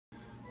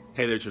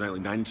Hey there,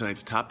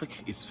 tonight's topic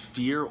is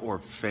fear or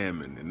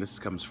famine. And this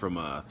comes from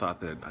a thought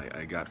that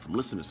I got from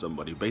listening to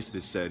somebody who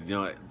basically said,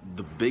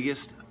 the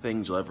biggest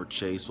things you'll ever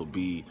chase will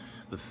be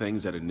the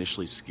things that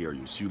initially scare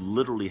you. So you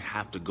literally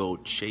have to go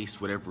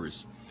chase whatever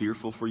is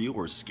fearful for you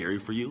or scary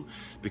for you,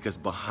 because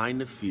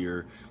behind the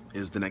fear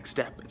is the next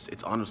step.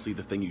 It's honestly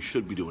the thing you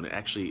should be doing. It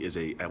actually is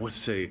I would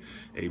say,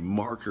 a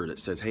marker that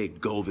says, hey,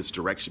 go this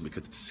direction,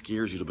 because it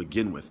scares you to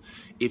begin with.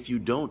 If you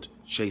don't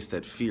chase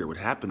that fear, what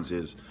happens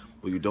is,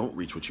 well, you don't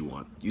reach what you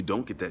want. You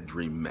don't get that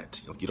dream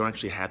met. You don't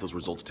actually have those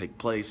results take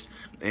place,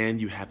 and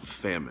you have a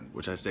famine,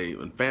 which I say,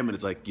 when famine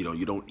is like, you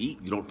don't eat,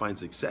 you don't find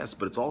success,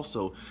 but it's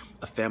also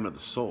a famine of the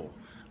soul.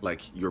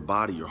 Like your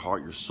body, your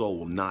heart, your soul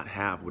will not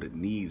have what it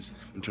needs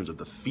in terms of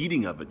the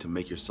feeding of it to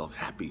make yourself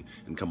happy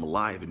and come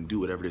alive and do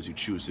whatever it is you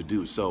choose to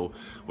do. So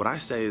what I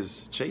say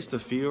is chase the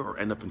fear or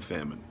end up in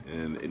famine.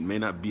 And it may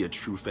not be a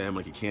true famine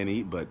like you can't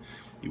eat, but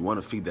you want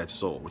to feed that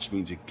soul, which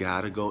means you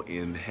gotta go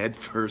in head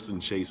first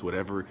and chase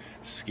whatever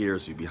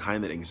scares you.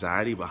 Behind that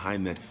anxiety,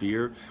 behind that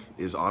fear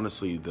is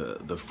honestly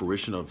the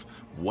fruition of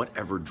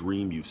whatever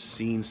dream you've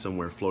seen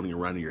somewhere floating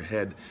around in your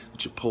head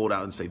that you pull it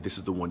out and say, this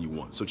is the one you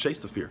want. So chase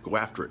the fear, go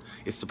after it.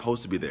 It's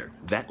supposed to be there.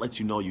 That lets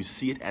you know you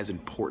see it as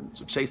important.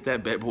 So chase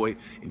that bad boy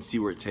and see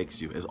where it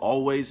takes you. As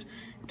always,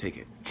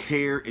 take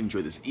care,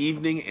 enjoy this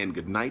evening, and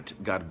good night.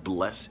 God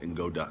bless, and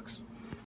go Ducks.